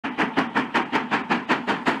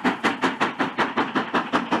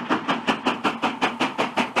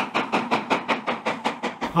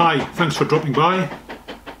Hi, thanks for dropping by.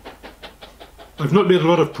 I've not made a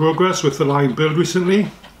lot of progress with the line build recently.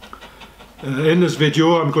 In this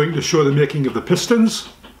video I'm going to show the making of the pistons.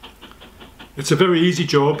 It's a very easy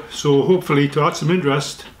job, so hopefully to add some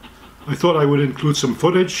interest I thought I would include some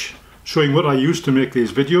footage showing what I used to make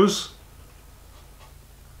these videos.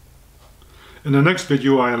 In the next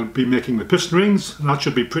video I'll be making the piston rings, and that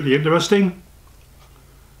should be pretty interesting.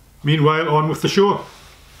 Meanwhile, on with the show.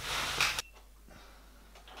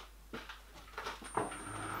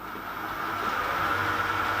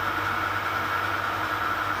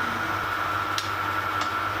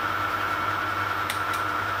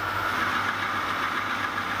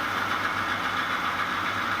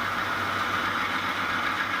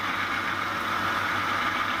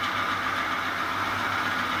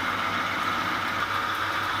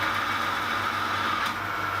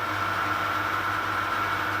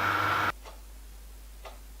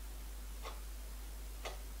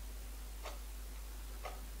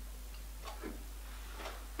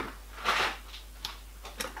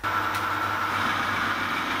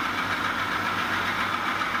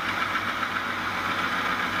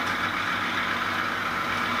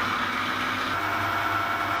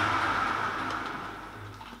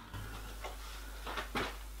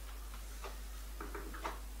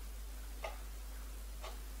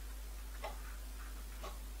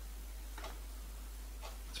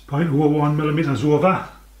 It's 0.01 millimeters over,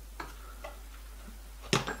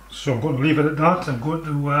 so I'm going to leave it at that. I'm going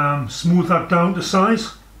to smooth that down to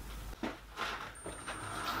size.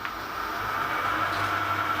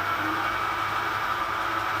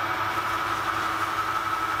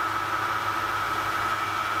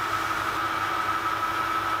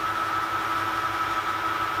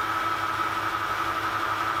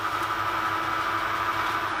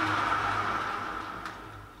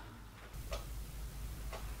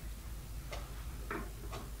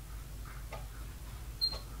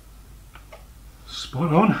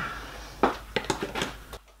 Spot on.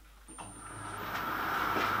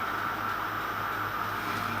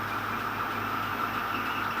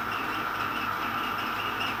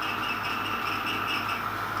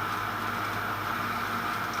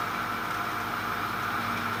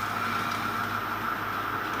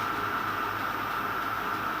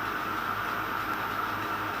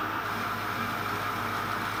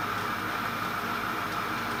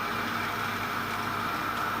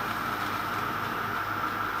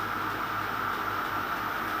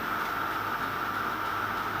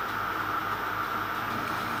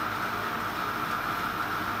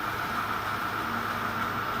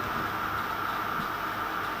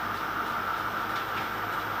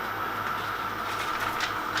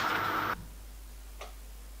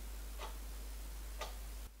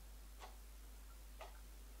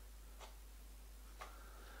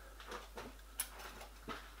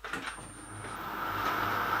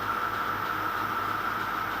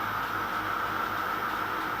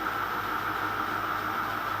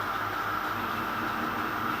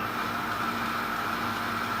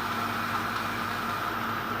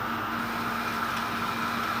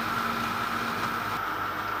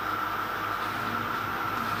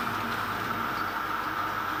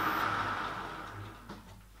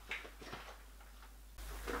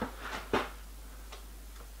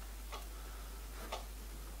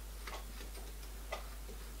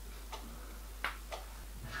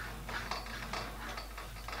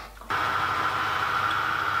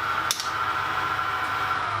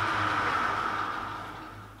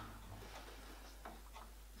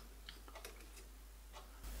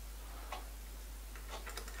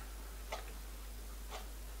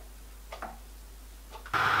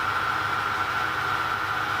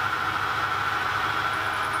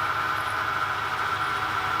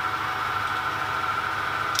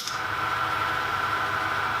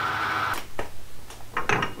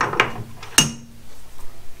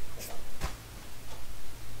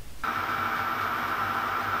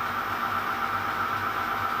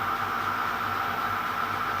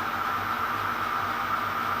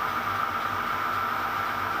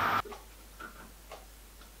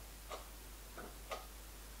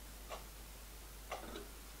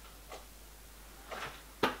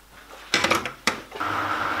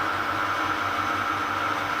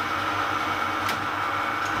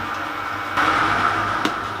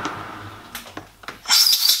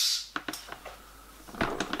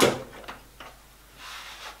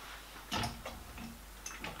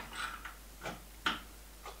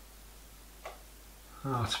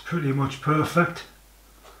 That's pretty much perfect.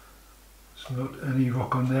 There's not any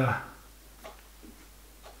rock on there.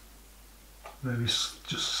 Maybe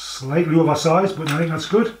just slightly oversized, but I think that's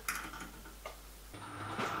good.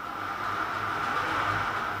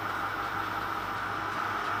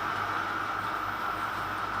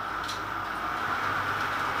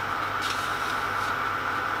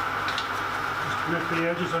 scrape the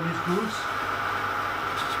edges on these grooves.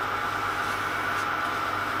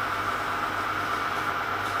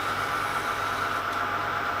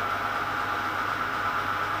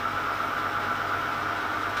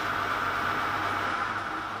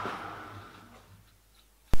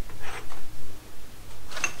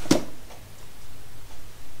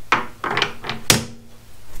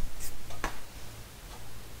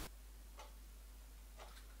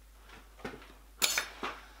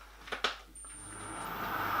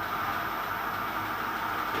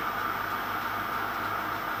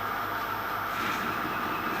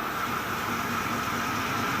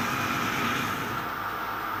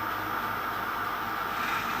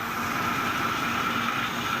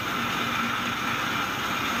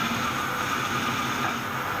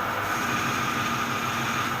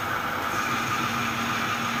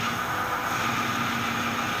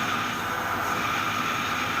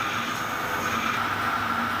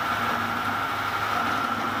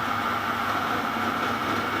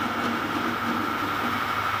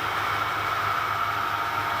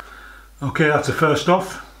 Okay, that's the first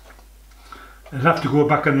off. I'll have to go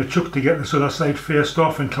back on the chuck to get this other side faced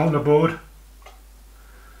off and counterboard.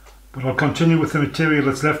 But I'll continue with the material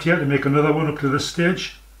that's left here to make another one up to this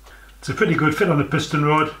stage. It's a pretty good fit on the piston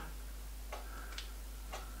rod.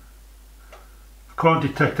 I can't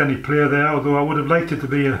detect any play there, although I would have liked it to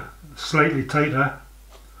be slightly tighter.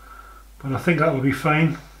 But I think that will be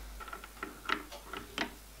fine.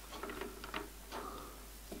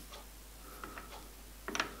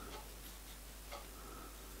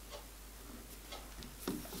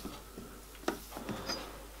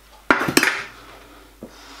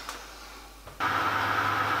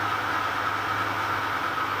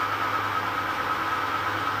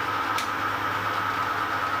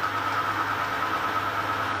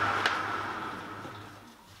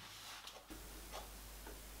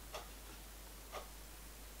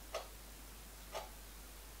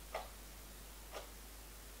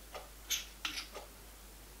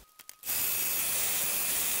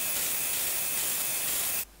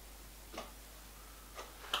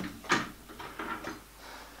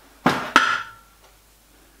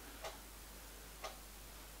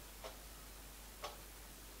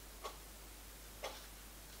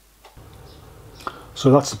 So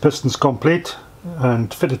that's the pistons complete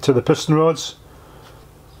and fitted to the piston rods.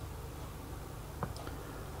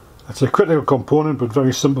 It's a critical component but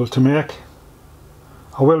very simple to make.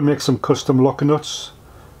 I will make some custom locker nuts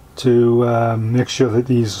to make sure that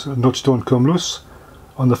these nuts don't come loose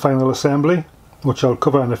on the final assembly, which I'll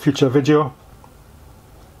cover in a future video.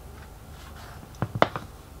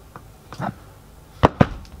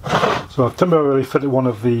 So I've temporarily fitted one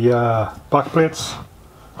of the back plates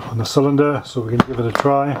on the cylinder so we can give it a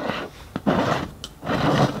try.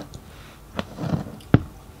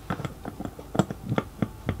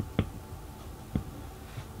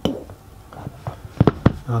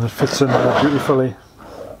 And it fits in there beautifully.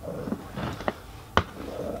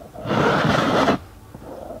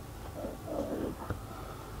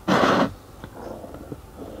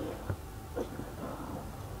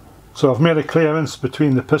 So I've made a clearance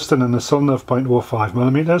between the piston and the cylinder of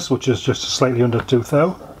 0.05mm, which is just slightly under 2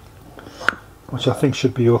 thou, which I think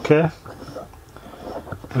should be okay.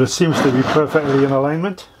 But it seems to be perfectly in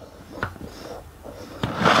alignment.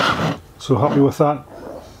 So happy with that.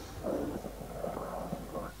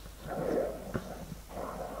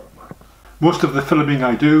 Most of the filming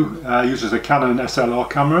I do uses a Canon SLR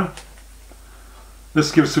camera.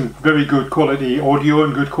 This gives some very good quality audio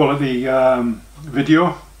and good quality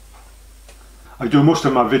video. I do most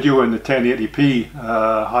of my video in the 1080p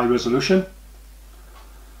high resolution.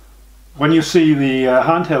 When you see the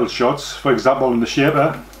handheld shots, for example in the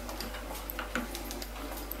Shaper,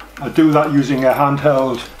 I do that using a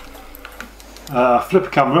handheld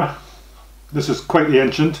flip camera. This is quite the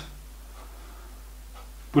ancient,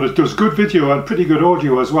 but it does good video and pretty good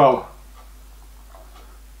audio as well.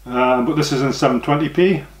 But this is in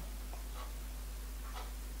 720p.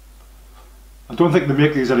 I don't think they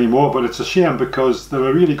make these anymore, but it's a shame because they're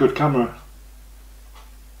a really good camera.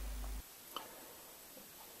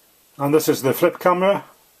 And this is the flip camera.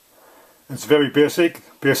 It's very basic.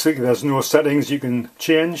 There's no settings you can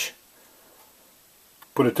change,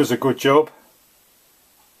 but it does a good job.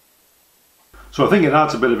 So I think it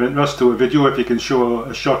adds a bit of interest to a video if you can show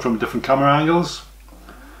a shot from different camera angles.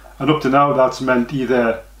 And up to now that's meant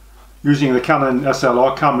either using the Canon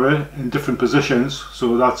SLR camera in different positions,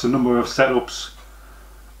 so that's a number of setups,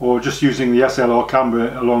 or just using the SLR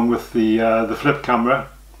camera along with the flip camera.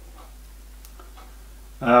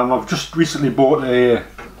 I've just recently bought a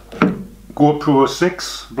GoPro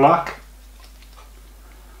 6 Black,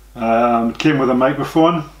 It came with a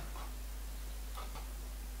microphone.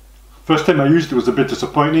 First time I used it was a bit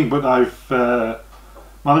disappointing, but I've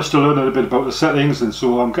managed to learn a little bit about the settings, and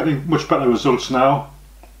so I'm getting much better results now.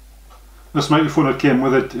 This microphone that came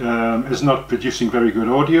with it is not producing very good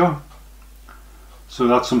audio, so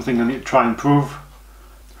that's something I need to try and improve.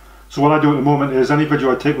 So what I do at the moment is any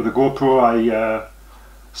video I take with the GoPro, I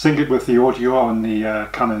sync it with the audio on the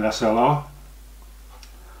Canon SLR.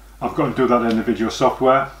 I've got to do that in the video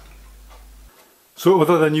software. So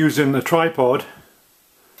other than using a tripod,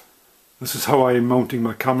 this is how I'm mounting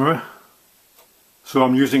my camera. So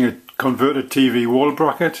I'm using a converted TV wall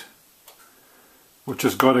bracket, which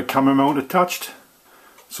has got a camera mount attached.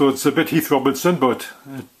 So it's a bit Heath Robinson, but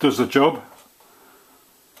it does the job.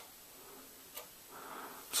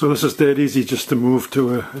 So this is dead easy just to move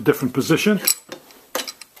to a different position.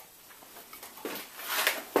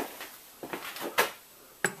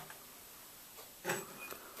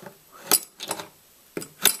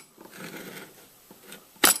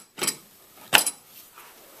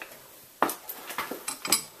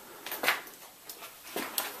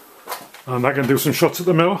 And I can do some shots at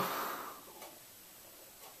the mill.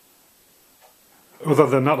 Other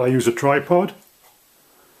than that, I use a tripod.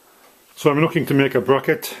 So I'm looking to make a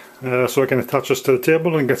bracket so I can attach this to the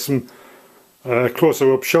table and get some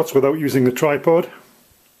closer up shots without using the tripod.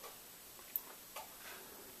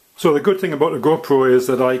 So the good thing about the GoPro is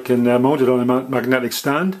that I can mount it on a magnetic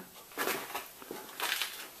stand.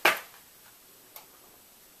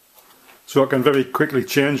 So I can very quickly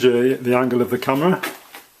change the angle of the camera.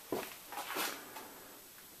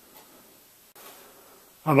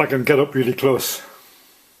 And I can get up really close.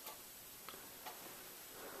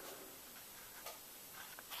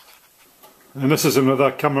 And this is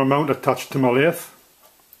another camera mount attached to my lathe.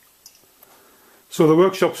 So the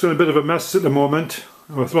workshop's in a bit of a mess at the moment,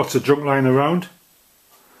 with lots of junk lying around.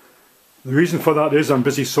 The reason for that is I'm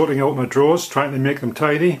busy sorting out my drawers, trying to make them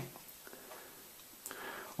tidy.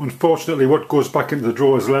 Unfortunately, what goes back into the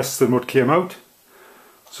drawer is less than what came out.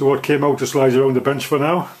 So what came out just lies around the bench for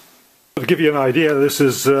now. To give you an idea, this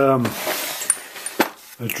is a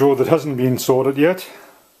drawer that hasn't been sorted yet.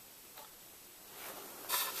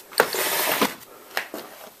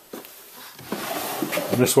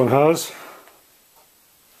 And this one has.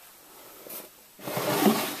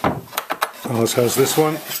 Ours has this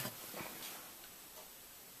one.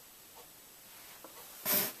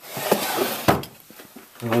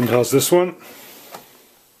 And has this one.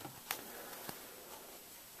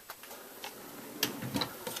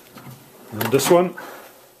 And this one.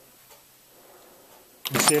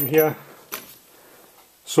 The same here.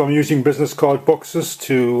 So I'm using business card boxes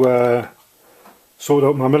to sort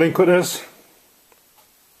out my milling cutters.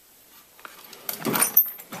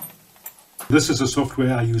 This is a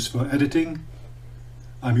software I use for editing.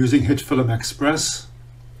 I'm using HitFilm Express.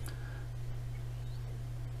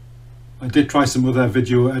 I did try some other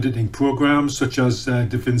video editing programs such as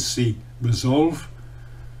DaVinci Resolve,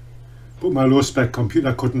 but my low spec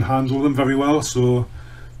computer couldn't handle them very well, so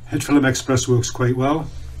HitFilm Express works quite well.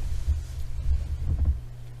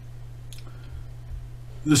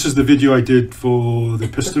 This is the video I did for the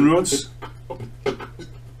piston rods.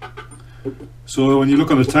 So when you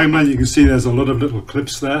look on the timeline, you can see there's a lot of little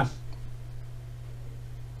clips there.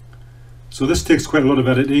 So this takes quite a lot of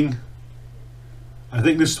editing. I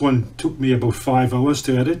think this one took me about 5 hours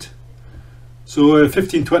to edit. So a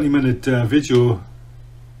 15-20 minute video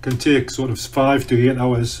can take sort of 5 to 8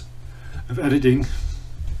 hours of editing.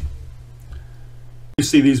 You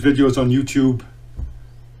see these videos on YouTube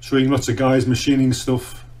showing lots of guys machining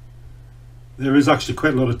stuff. There is actually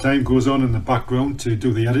quite a lot of time goes on in the background to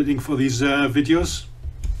do the editing for these videos.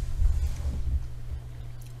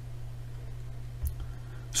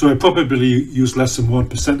 So I probably use less than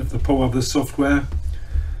 1% of the power of this software.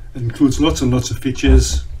 It includes lots and lots of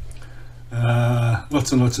features,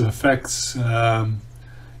 lots and lots of effects.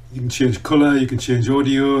 You can change color, you can change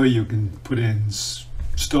audio, you can put in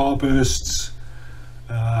starbursts,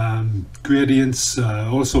 gradients,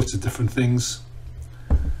 all sorts of different things.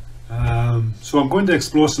 So I'm going to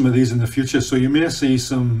explore some of these in the future, so you may see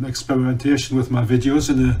some experimentation with my videos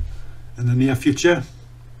in the near future.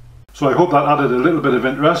 So I hope that added a little bit of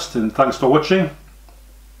interest, and thanks for watching.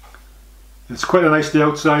 It's quite a nice day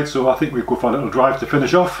outside, so I think we'll go for a little drive to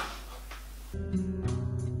finish off.